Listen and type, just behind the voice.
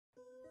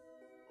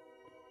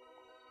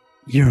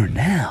You're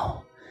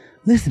now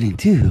listening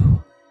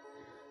to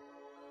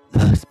the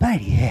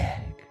Spidey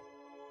Hack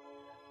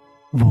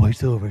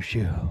voiceover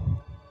show.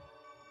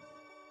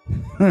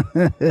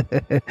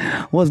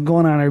 What's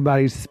going on,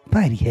 everybody?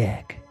 Spidey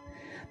Hack.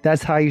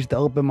 That's how I used to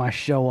open my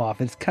show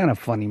off. It's kind of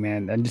funny,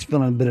 man. I'm just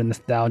feeling a bit of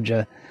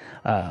nostalgia.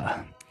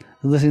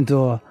 Listening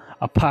to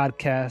a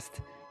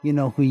podcast, You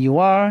Know Who You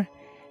Are,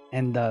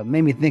 and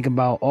made me think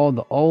about all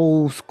the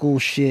old school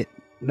shit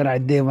that I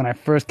did when I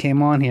first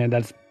came on here.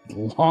 That's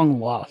long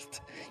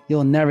lost.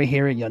 You'll never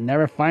hear it. You'll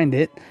never find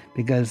it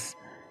because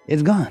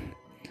it's gone.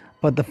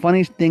 But the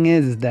funniest thing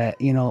is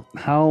that, you know,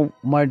 how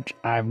much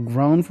I've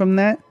grown from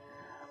that,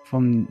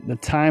 from the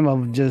time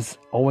of just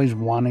always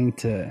wanting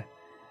to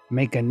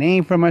make a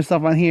name for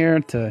myself on here,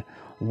 to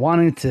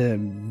wanting to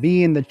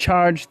be in the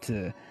charts,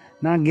 to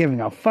not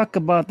giving a fuck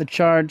about the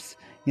charts,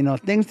 you know,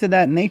 things to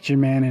that nature,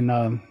 man.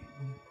 And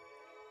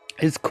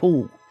it's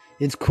cool.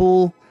 It's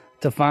cool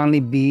to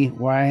finally be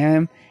where I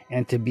am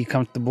and to be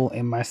comfortable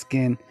in my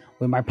skin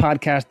with my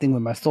podcasting,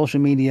 with my social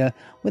media,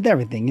 with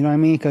everything. You know what I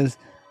mean? Because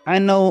I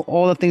know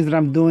all the things that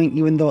I'm doing,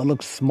 even though it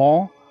looks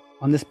small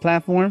on this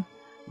platform,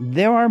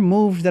 there are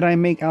moves that I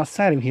make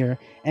outside of here.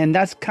 And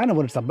that's kind of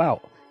what it's about.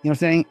 You know what I'm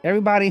saying?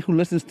 Everybody who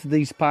listens to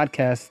these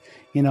podcasts,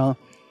 you know,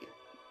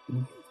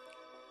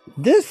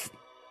 this,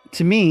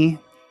 to me,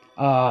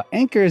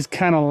 Anchor is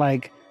kind of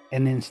like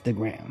an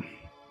Instagram.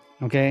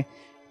 Okay?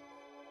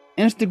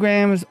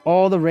 Instagram's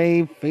all the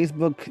rave.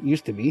 Facebook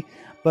used to be.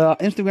 But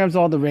Instagram's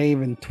all the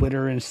rave, and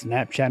Twitter and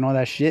Snapchat and all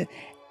that shit.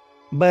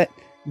 But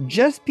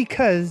just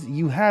because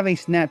you have a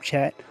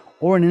Snapchat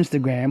or an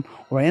Instagram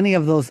or any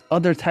of those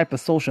other type of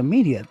social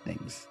media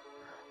things,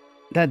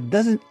 that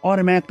doesn't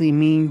automatically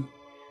mean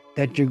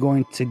that you're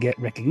going to get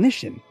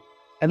recognition.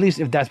 At least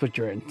if that's what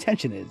your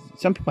intention is.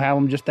 Some people have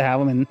them just to have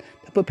them, and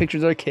they put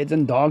pictures of their kids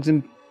and dogs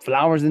and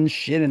flowers and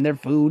shit and their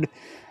food.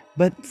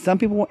 But some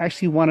people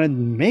actually want to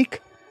make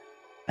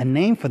a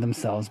name for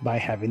themselves by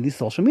having these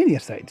social media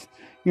sites,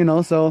 you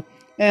know. So,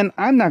 and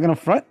I'm not gonna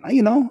front,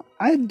 you know,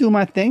 I do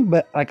my thing,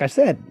 but like I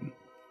said,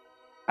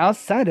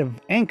 outside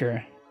of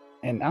Anchor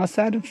and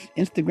outside of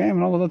Instagram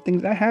and all of those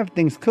things, I have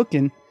things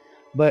cooking,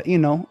 but you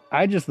know,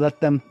 I just let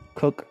them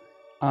cook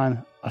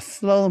on a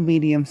slow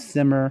medium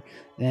simmer,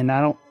 and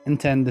I don't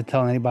intend to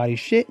tell anybody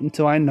shit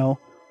until I know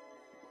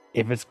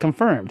if it's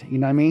confirmed. You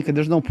know what I mean? Because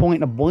there's no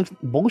point of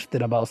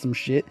boasting about some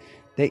shit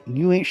that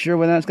you ain't sure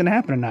whether that's gonna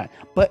happen or not.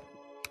 But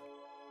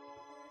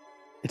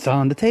it's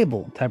on the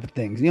table type of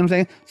things. You know what I'm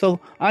saying?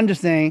 So I'm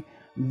just saying,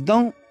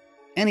 don't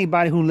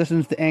anybody who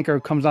listens to Anchor,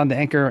 comes on to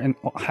Anchor and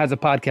has a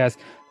podcast,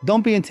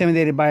 don't be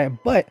intimidated by it,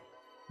 but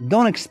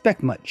don't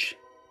expect much.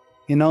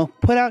 You know,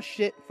 put out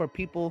shit for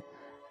people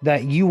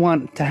that you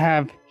want to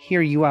have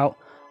hear you out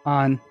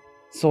on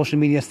social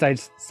media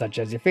sites such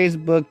as your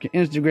Facebook,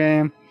 your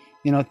Instagram,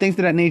 you know, things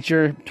of that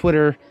nature,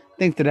 Twitter,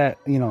 things to that,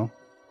 you know,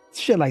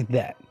 shit like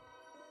that.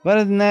 But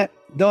other than that,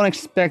 don't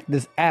expect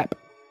this app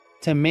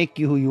to make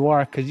you who you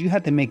are, because you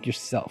have to make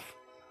yourself.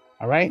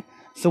 All right.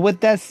 So with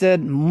that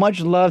said,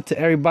 much love to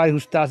everybody who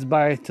stops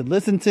by to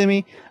listen to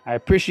me. I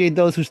appreciate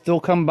those who still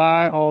come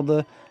by, all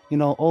the, you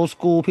know, old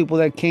school people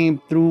that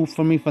came through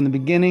for me from the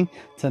beginning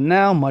to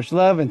now. Much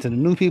love. And to the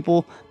new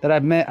people that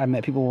I've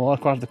met people all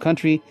across the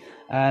country,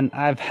 and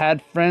I've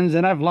had friends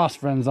and I've lost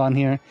friends on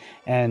here,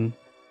 and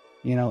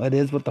you know, it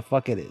is what the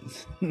fuck it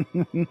is.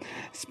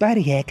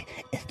 Spidey Hack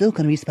is still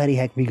gonna be Spidey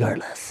Hack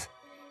regardless.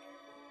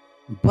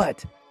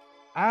 But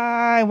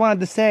I wanted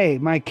to say,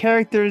 my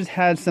characters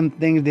had some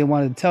things they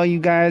wanted to tell you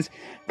guys,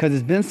 because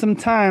it's been some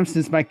time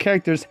since my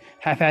characters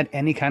have had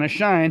any kind of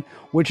shine,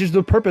 which is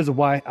the purpose of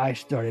why I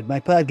started my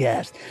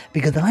podcast,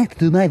 because I like to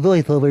do my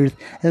voiceovers.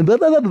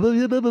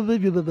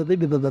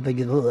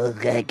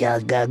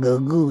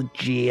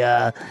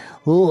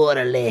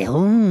 Orale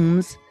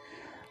Holmes.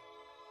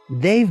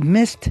 They've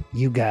missed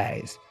you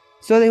guys,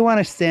 so they want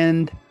to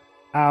send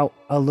out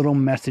a little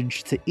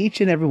message to each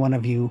and every one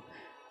of you.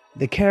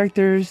 The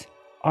characters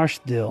are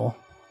still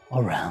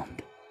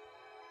around,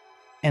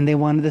 and they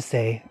wanted to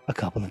say a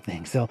couple of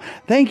things. So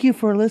thank you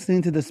for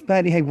listening to the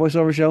Spidey Hack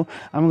voiceover show.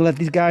 I'm gonna let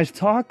these guys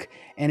talk,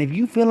 and if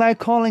you feel like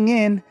calling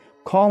in,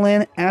 call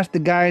in, ask the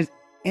guys,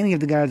 any of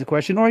the guys, a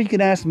question, or you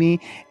can ask me.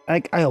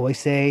 Like I always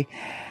say,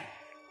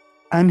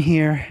 I'm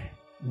here,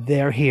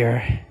 they're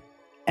here,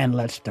 and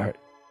let's start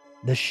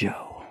the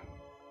show.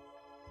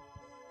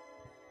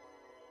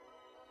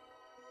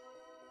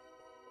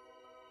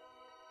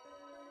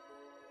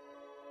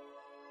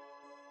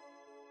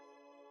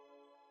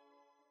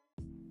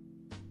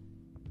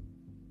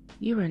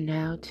 You are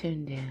now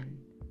tuned in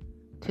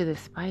to the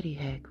Spidey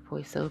Hack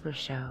voiceover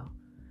show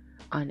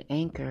on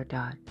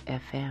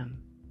Anchor.fm.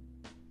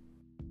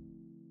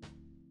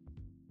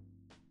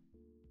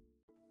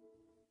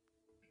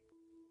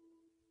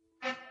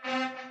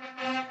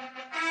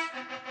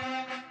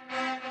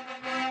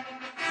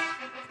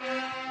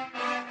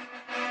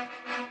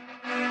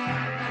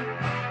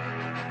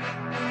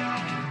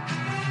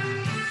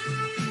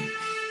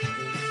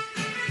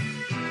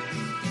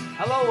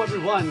 Hello,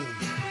 everyone.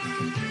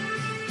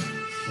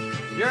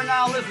 You're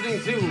now listening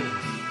to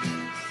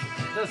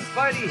the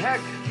Spidey Heck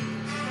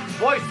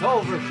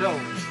voiceover show.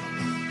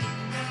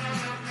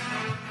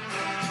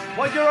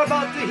 What you're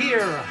about to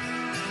hear,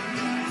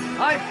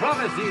 I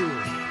promise you,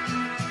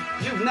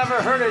 you've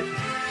never heard it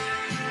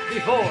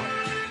before.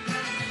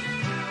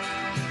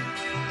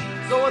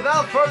 So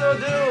without further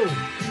ado,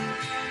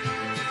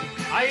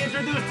 I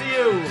introduce to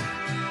you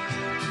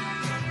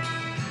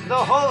the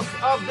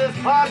host of this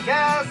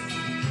podcast,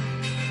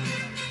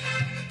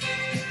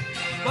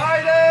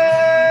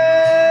 Spidey!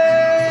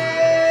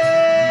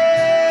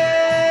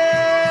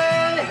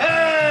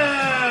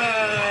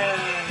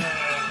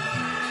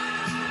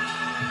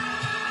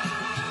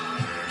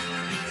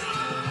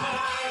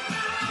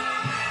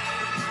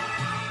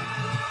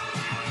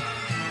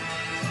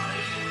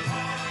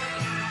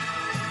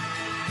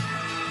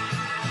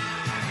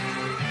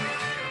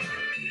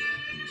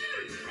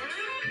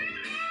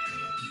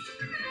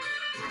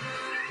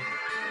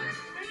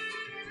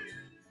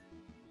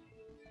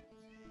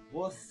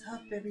 What's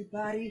up,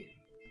 everybody?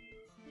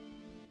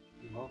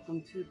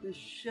 Welcome to the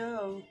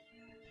show.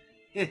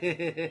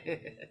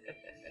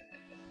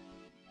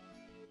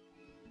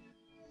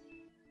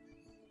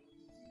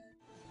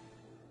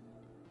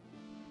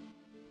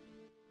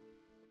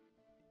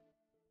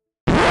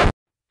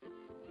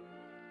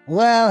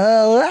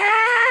 Well,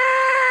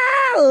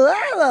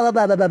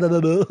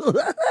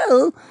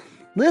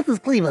 this is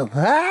Cleveland.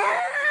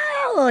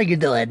 How are you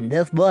doing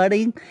this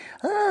morning?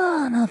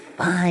 Oh, on a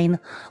fine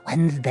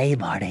Wednesday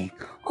morning,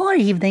 or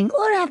evening,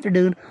 or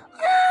afternoon.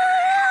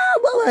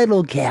 Well, I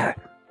don't care.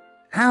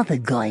 How's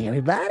it going,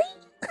 everybody?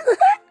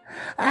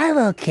 I'm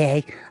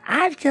okay.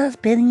 I've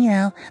just been,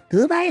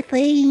 doing my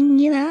thing,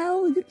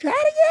 trying to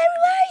get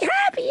everybody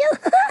happy.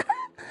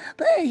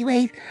 But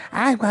anyways,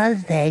 I want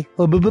to say,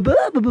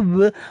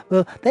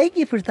 thank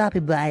you for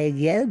stopping by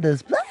again,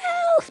 the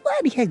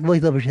Spidey Heck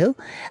voiceover show.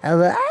 I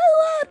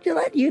want to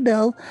let you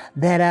know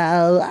that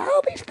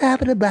I'll be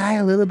stopping by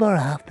a little more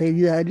often.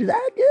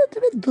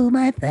 Just do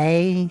my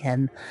thing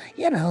and,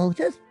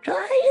 just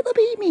try to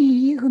be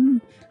me.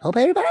 And hope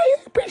everybody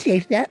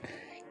appreciates that.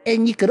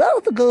 And you could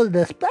also go to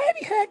the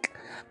Spidey Heck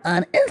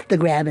on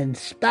Instagram and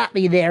spot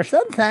me there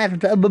sometimes.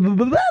 Start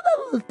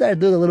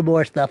doing a little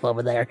more stuff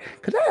over there,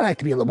 because I like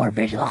to be a little more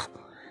visual.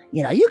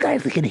 You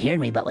guys can hear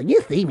me, but when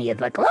you see me, it's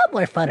like a lot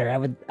more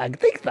funner. I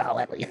think so,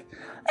 at least.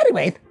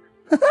 Anyways,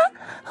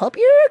 hope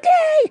you're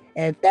okay,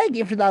 and thank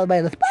you for stopping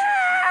by the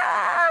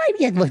Spidey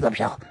Heck Voice Up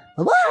Show.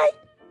 Bye-bye.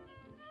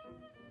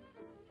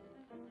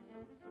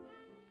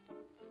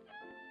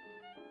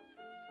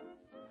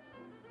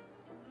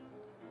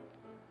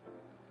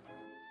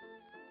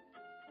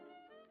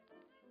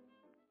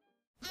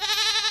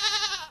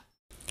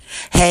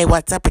 Hey,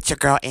 what's up? It's your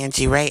girl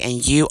Angie Ray,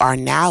 and you are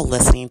now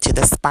listening to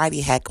the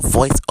Spidey Heck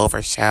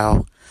voiceover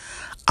show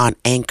on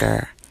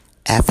Anchor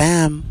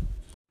FM.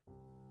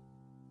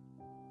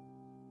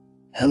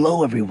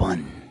 Hello,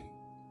 everyone.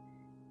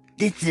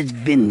 This is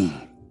Vinny.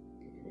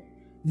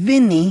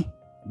 Vinny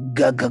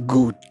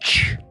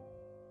Gagagooch.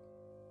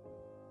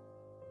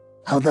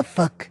 How the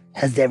fuck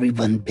has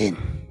everyone been?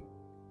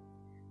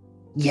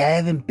 Yeah, I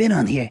haven't been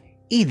on here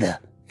either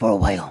for a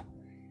while.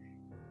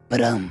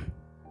 But,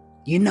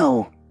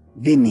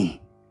 Vinny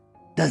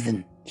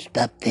doesn't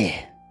stop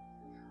there.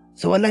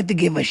 So I'd like to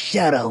give a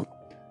shout out,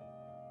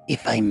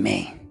 if I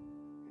may,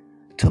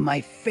 to my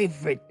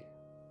favorite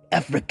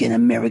African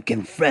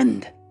American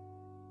friend,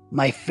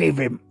 my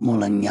favorite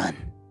Mulanyan.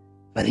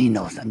 But he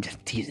knows I'm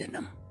just teasing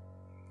him.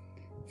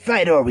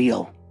 Fried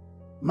Oreo,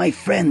 my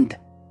friend,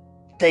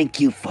 thank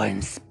you for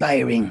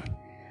inspiring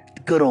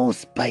the good old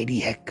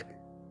Spidey Heck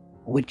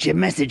with your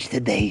message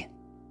today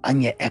on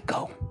your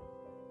Echo.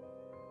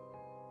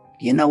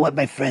 You know what,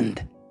 my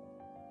friend?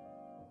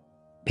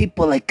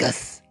 People like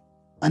us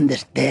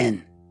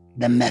understand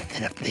the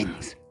method of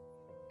things.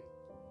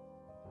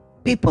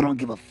 People don't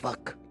give a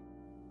fuck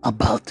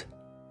about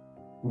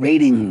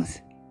ratings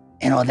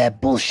and all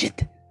that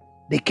bullshit.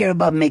 They care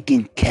about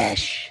making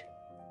cash.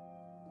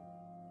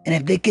 And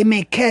if they can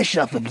make cash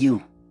off of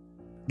you,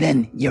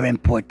 then you're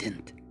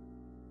important.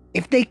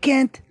 If they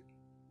can't,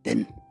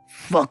 then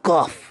fuck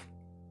off.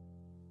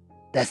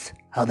 That's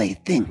how they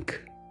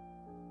think.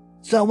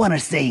 So I want to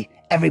say,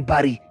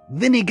 everybody,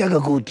 Vinny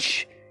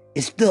Gagagooch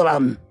is still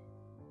on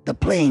the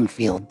playing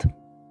field.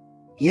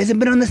 He hasn't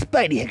been on the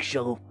Spidey Heck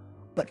show,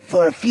 but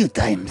for a few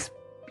times,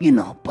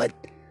 but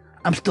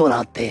I'm still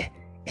out there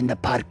in the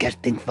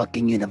podcasting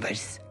fucking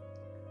universe.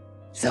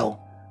 So,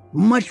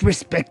 much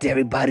respect to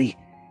everybody.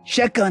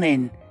 Check on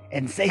in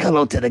and say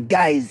hello to the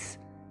guys.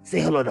 Say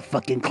hello to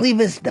fucking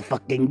Clevis, the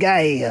fucking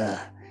guy,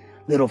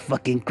 little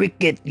fucking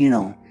Cricket,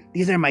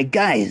 These are my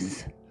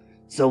guys.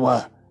 So,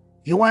 if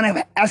you want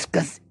to ask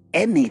us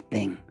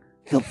anything,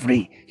 feel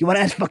free. You want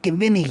to ask fucking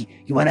Vinny?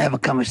 You want to have a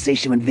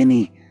conversation with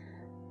Vinny?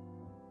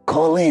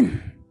 Call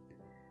in.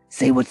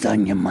 Say what's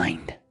on your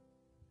mind.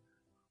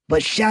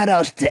 But shout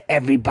outs to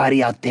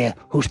everybody out there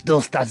who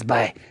still stops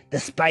by the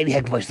Spidey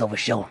Heck voiceover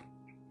show.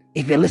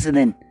 If you're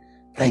listening,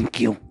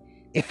 thank you.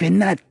 If you're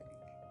not,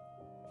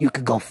 you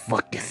could go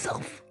fuck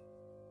yourself.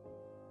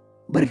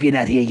 But if you're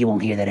not here, you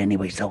won't hear that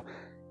anyway. So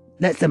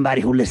let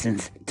somebody who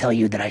listens tell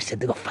you that I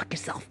said to go fuck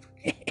yourself.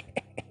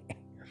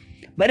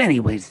 But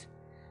anyways,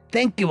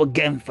 thank you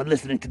again for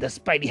listening to the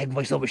Spidey Heck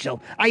Voiceover Show.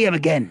 I am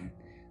again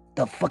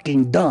the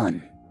fucking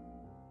Don,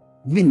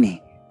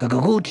 Vinny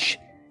Gagagooch,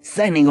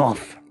 signing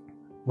off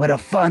with a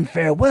fond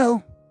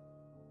farewell.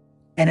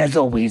 And as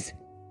always,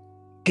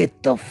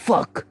 get the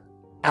fuck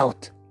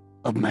out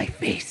of my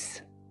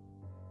face.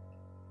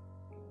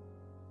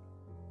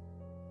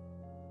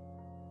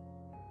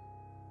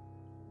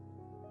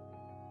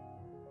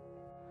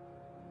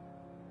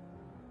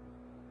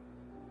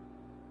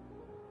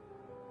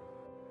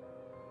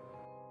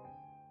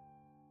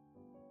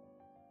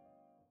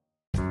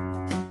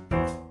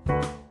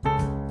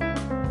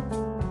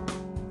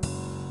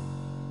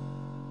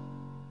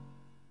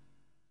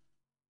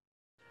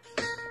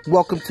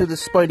 Welcome to the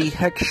Spidey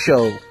Heck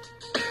Show.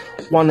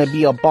 Wanna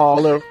be a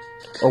baller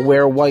or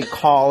wear a white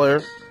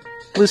collar?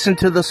 Listen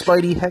to the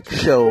Spidey Heck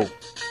Show.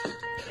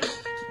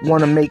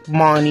 Wanna make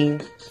money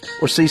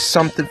or say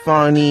something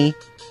funny?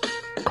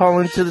 Call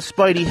into the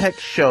Spidey Heck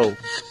Show.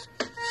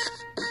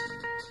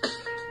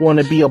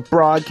 Wanna be a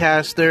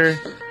broadcaster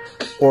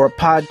or a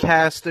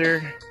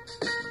podcaster?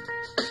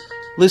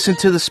 Listen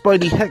to the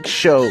Spidey Heck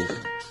Show.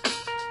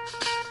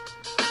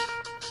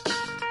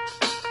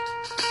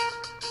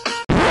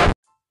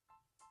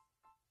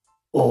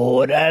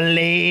 Orale!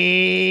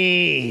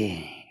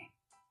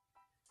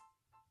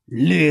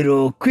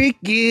 Little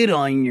cricket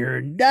on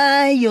your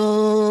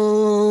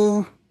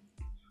dial.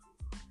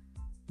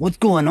 What's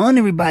going on,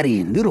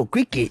 everybody? Little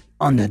cricket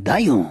on the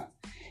dial.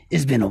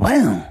 It's been a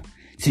while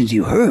since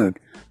you heard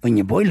from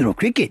your boy Little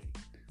Cricket.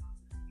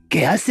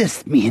 ¿Qué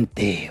haces, mi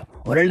gente?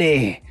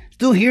 Orale,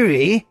 still here,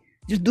 eh?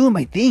 Just doing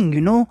my thing, you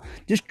know?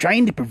 Just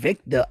trying to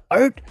perfect the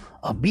art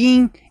of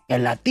being a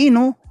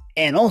Latino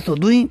and also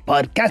doing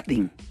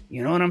podcasting.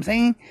 You know what I'm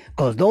saying?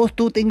 Because those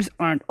two things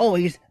aren't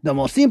always the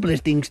most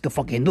simplest things to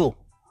fucking do.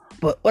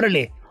 But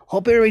orale,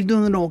 hope everybody's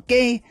doing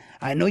okay.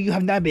 I know you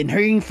have not been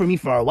hearing from me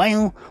for a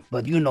while,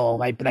 but you know,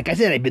 like I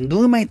said, I've been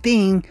doing my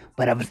thing,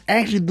 but I was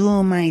actually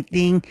doing my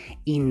thing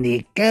in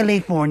the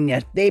California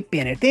State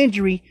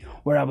Penitentiary,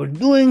 where I was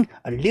doing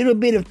a little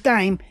bit of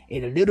time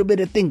and a little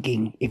bit of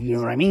thinking, if you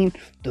know what I mean,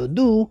 to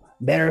do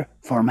better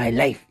for my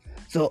life.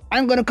 So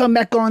I'm going to come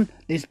back on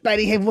this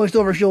Spidey Heck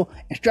Voiceover Show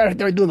and try to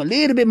start doing a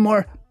little bit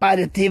more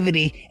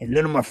positivity and a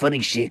little more funny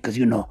shit, because,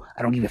 you know,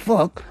 I don't give a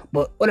fuck.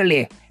 But,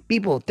 orale,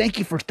 people, thank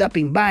you for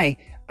stopping by.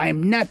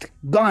 I'm not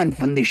gone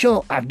from the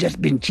show. I've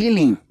just been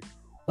chilling.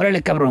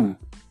 Orale, cabrón.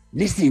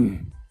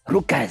 Listen,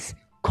 Rucas,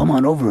 come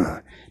on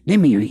over.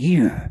 Lend me your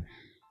ear.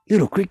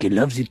 Little Cricket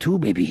loves you too,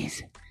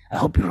 babies. I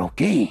hope you're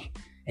okay.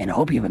 And I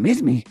hope you haven't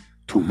missed me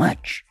too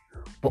much.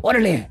 But,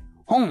 orale,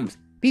 homes,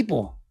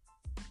 people,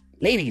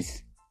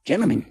 ladies,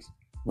 gentlemen,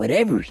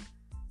 whatever,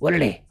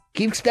 orale,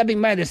 keep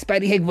stopping by the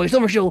Spidey Heck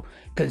Voiceover Show,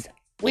 because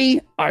we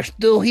are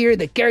still here.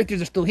 The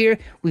characters are still here.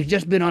 We've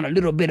just been on a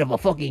little bit of a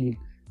fucking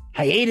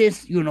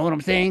hiatus, you know what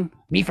I'm saying?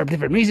 Me for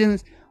different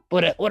reasons.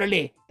 But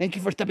orale, thank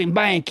you for stopping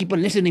by and keep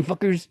on listening,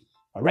 fuckers.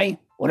 Alright?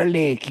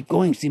 Orale, keep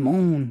going,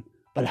 Simón.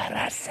 Pa la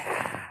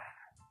raza.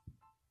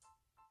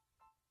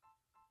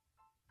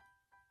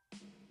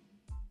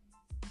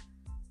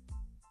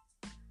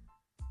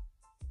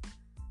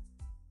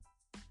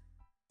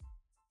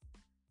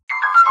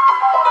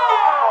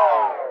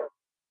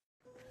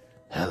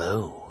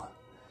 Hello,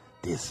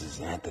 this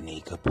is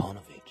Anthony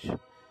Kaponovich,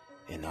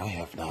 and I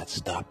have not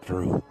stopped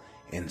through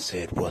and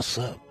said what's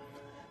up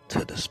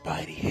to the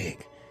Spidey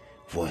Heck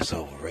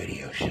Voiceover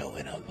Radio Show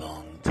in a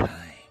long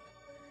time.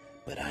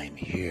 But I'm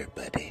here,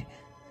 buddy,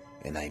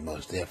 and I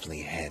most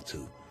definitely had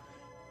to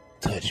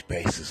touch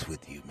bases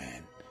with you,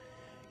 man.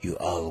 You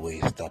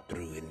always stop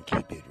through and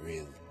keep it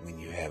real when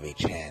you have a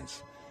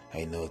chance.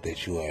 I know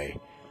that you are a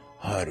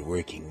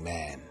hard-working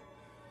man,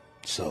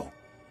 so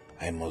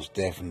I most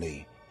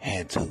definitely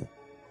had to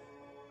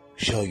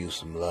show you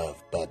some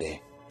love,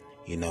 buddy.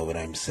 You know what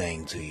I'm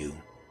saying to you.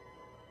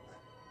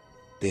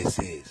 This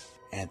is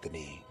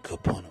Anthony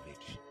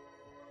Kaponovich,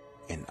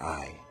 and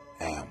I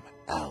am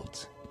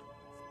out.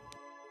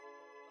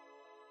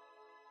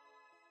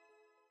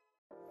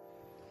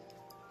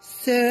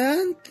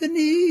 Sir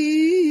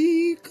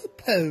Anthony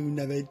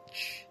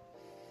Kaponovich.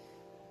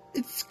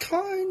 It's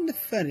kind of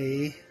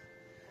funny,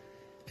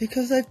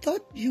 because I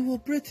thought you were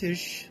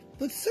British,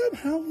 but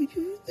somehow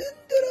you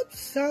ended up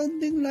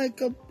sounding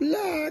like a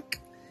black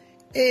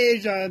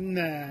Asian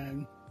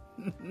man.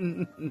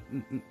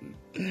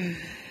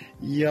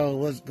 Yo,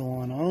 what's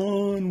going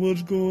on?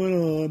 What's going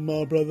on,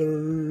 my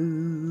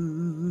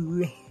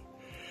brother?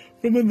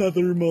 From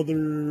another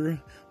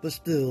mother, but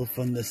still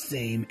from the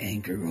same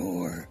anchor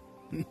whore.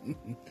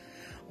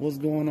 What's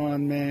going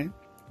on, man?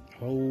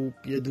 Hope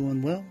you're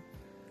doing well.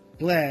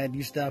 Glad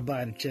you stopped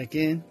by to check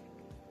in.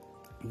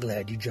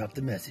 Glad you dropped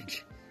a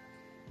message.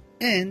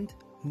 And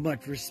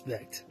much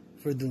respect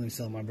for doing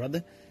so, my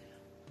brother.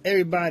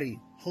 Everybody,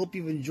 hope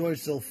you've enjoyed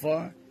so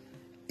far.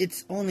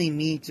 It's only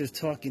me just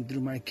talking through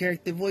my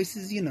character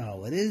voices. You know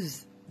how it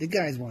is. The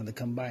guys wanted to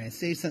come by and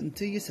say something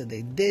to you, so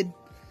they did.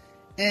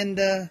 And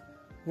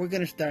we're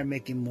going to start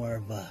making more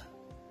of a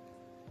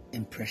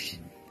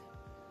impression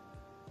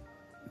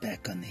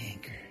back on the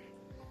Anchor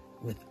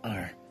with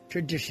our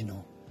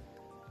traditional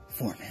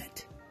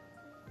format,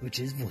 which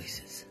is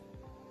voices.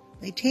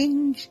 They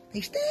change,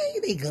 they stay,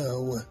 they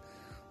go,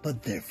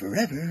 but they're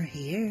forever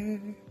here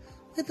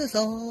with us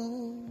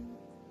all.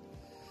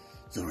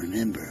 So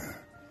remember,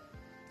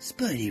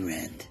 Spidey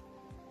Rant,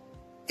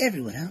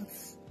 everyone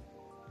else,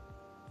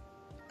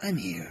 I'm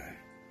here.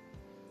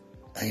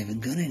 I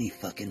haven't gone any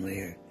fucking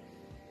where,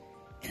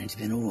 and it's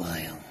been a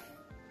while.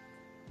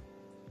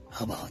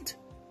 How about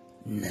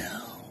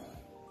now?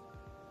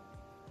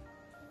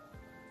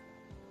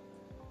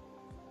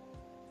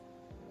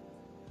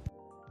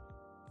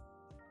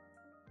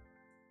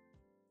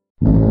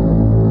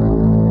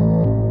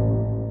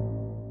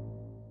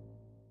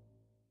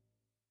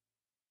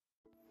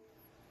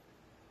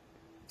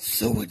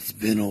 So it's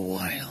been a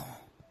while.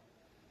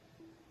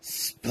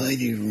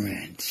 Spidey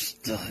Rant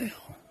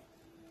style.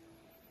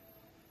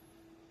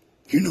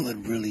 You know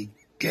what really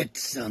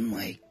gets on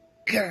my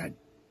god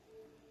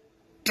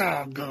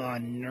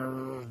doggone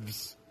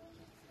nerves?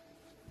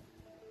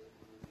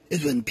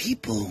 Is when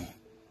people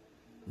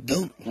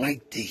don't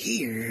like to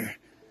hear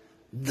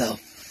the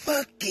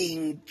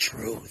fucking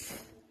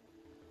truth.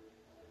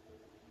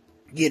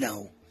 You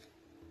know,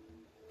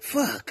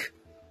 fuck,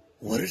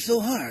 what is so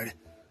hard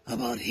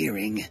about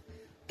hearing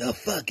the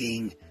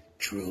fucking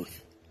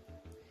truth?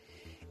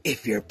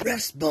 If your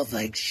breath smells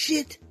like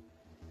shit,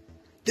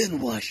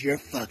 then wash your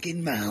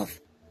fucking mouth.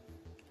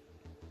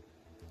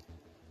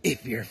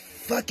 If your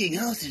fucking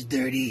house is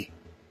dirty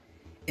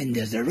and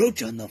there's a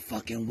roach on the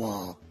fucking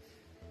wall,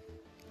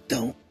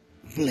 don't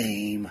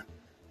blame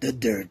the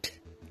dirt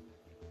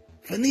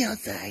from the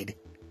outside.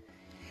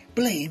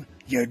 Blame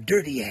your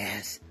dirty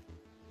ass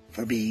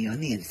for being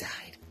on the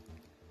inside.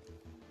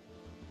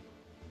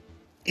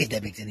 If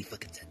that makes any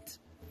fucking sense.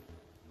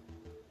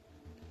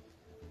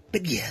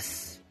 But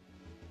yes,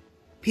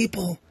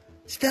 people,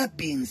 stop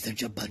being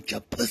such a bunch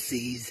of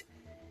pussies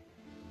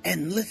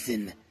and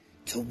listen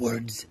to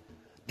words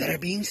that are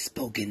being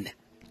spoken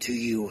to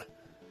you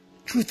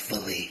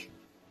truthfully.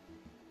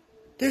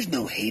 There's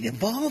no hate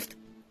involved.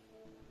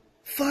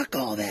 Fuck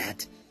all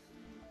that.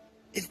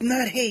 It's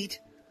not hate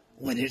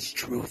when it's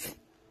truth.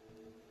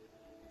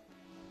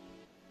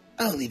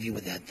 I'll leave you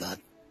with that thought.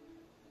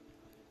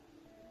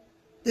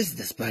 This is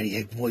the Spidey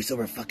Heck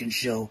voiceover fucking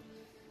show,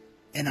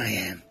 and I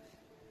am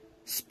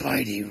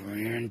Spidey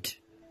Rant.